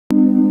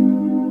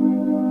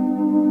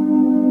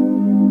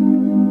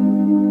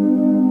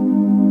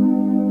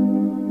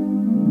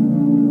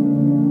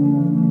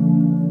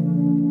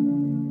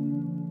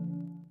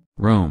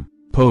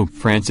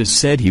Francis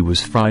said he was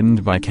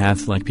frightened by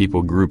Catholic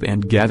people group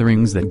and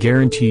gatherings that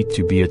guaranteed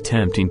to be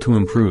attempting to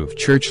improve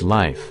church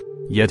life,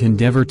 yet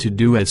endeavor to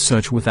do as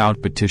such without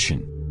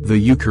petition, the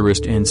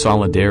Eucharist and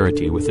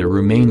solidarity with the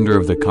remainder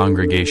of the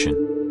congregation.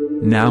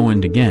 Now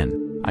and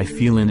again, I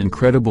feel an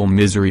incredible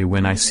misery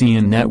when I see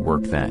a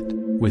network that,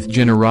 with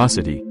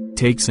generosity,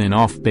 takes an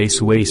off-base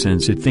way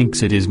since it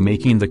thinks it is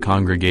making the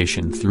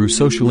congregation through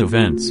social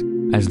events,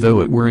 as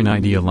though it were an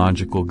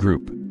ideological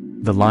group.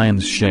 The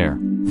lion's share,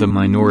 the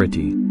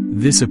minority,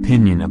 this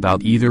opinion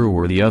about either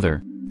or the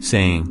other,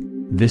 saying,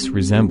 "This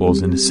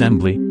resembles an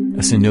assembly,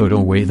 a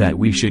synodal way that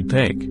we should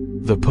take,"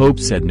 the Pope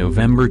said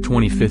November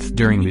 25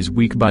 during his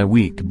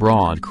week-by-week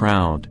broad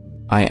crowd.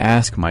 I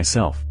ask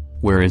myself,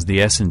 where is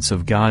the essence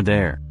of God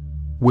there?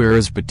 Where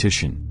is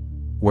petition?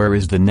 Where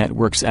is the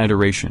network's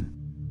adoration?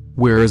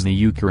 Where is the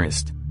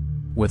Eucharist?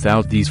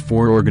 Without these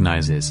four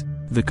organizes,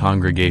 the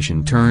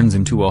congregation turns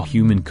into a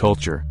human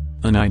culture,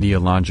 an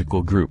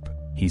ideological group,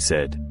 he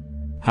said.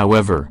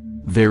 However,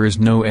 there is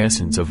no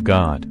essence of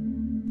God.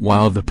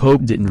 While the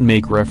Pope didn't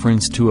make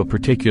reference to a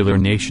particular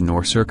nation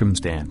or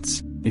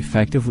circumstance,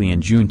 effectively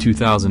in June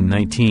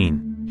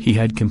 2019, he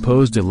had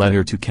composed a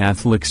letter to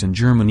Catholics in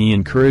Germany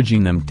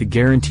encouraging them to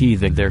guarantee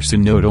that their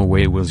synodal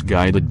way was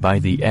guided by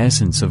the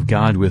essence of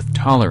God with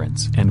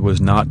tolerance and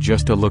was not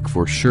just a look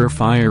for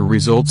surefire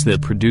results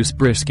that produce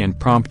brisk and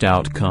prompt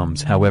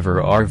outcomes,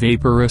 however are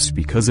vaporous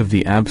because of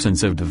the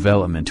absence of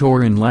development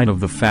or in light of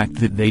the fact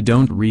that they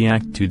don't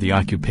react to the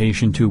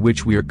occupation to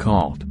which we are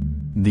called.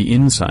 The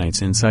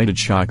insights incited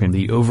shock in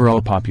the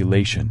overall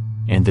population,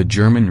 and the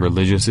German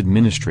religious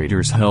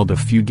administrators held a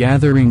few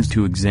gatherings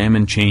to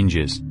examine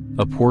changes.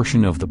 A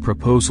portion of the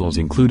proposals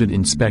included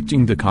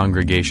inspecting the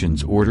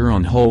congregation's order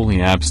on holy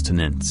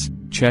abstinence,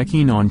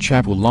 checking on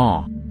chapel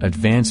law,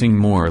 advancing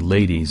more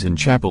ladies in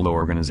chapel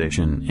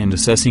organization and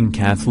assessing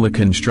Catholic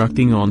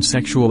instructing on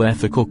sexual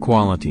ethical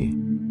quality.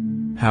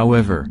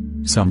 However,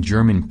 some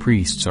German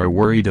priests are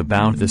worried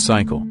about the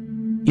cycle.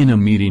 In a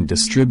meeting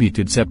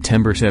distributed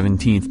September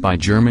 17 by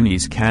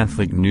Germany's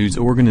Catholic news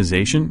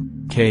organization,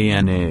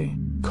 KNA,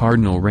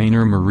 Cardinal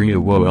Rainer Maria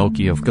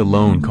Woelke of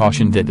Cologne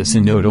cautioned that the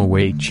synodal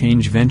way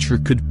change venture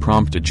could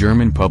prompt a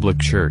German public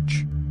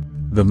church.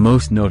 The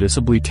most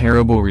noticeably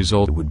terrible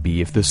result would be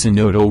if the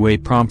synodal way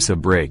prompts a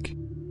break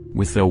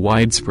with the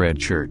widespread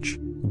church,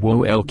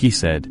 Woelke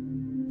said.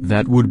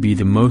 That would be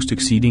the most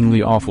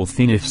exceedingly awful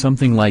thing if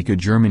something like a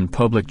German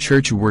public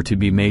church were to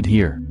be made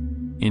here.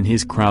 In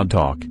his crowd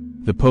talk,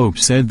 the Pope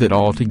said that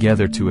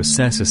altogether to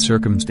assess a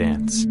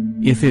circumstance,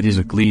 if it is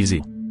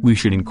ecclesial, we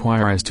should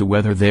inquire as to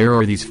whether there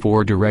are these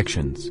four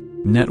directions: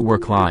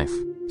 network life,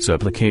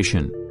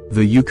 supplication,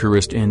 the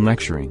Eucharist and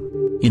lecturing.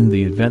 In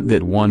the event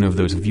that one of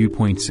those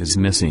viewpoints is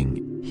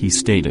missing, he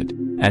stated,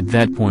 at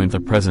that point the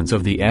presence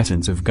of the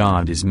essence of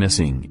God is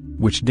missing,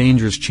 which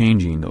dangers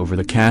changing over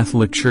the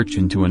Catholic Church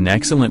into an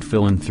excellent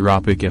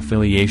philanthropic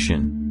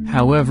affiliation.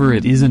 However,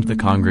 it isn't the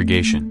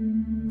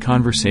congregation.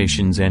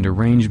 Conversations and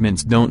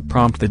arrangements don't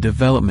prompt the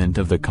development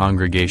of the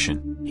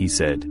congregation, he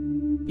said.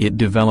 It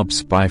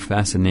develops by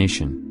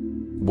fascination.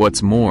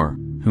 What's more,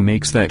 who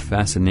makes that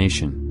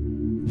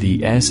fascination?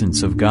 The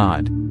essence of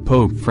God,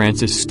 Pope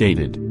Francis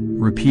stated,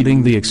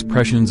 repeating the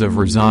expressions of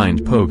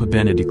resigned Pope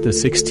Benedict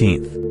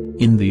XVI.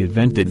 In the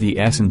event that the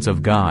essence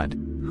of God,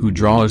 who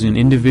draws in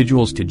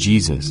individuals to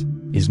Jesus,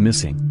 is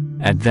missing,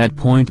 at that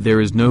point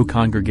there is no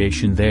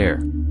congregation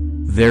there.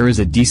 There is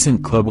a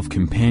decent club of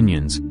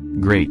companions,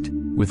 great,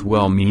 with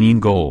well-meaning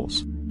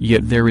goals,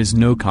 yet there is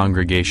no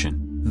congregation,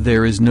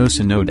 there is no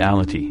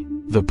synodality,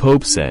 the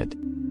Pope said.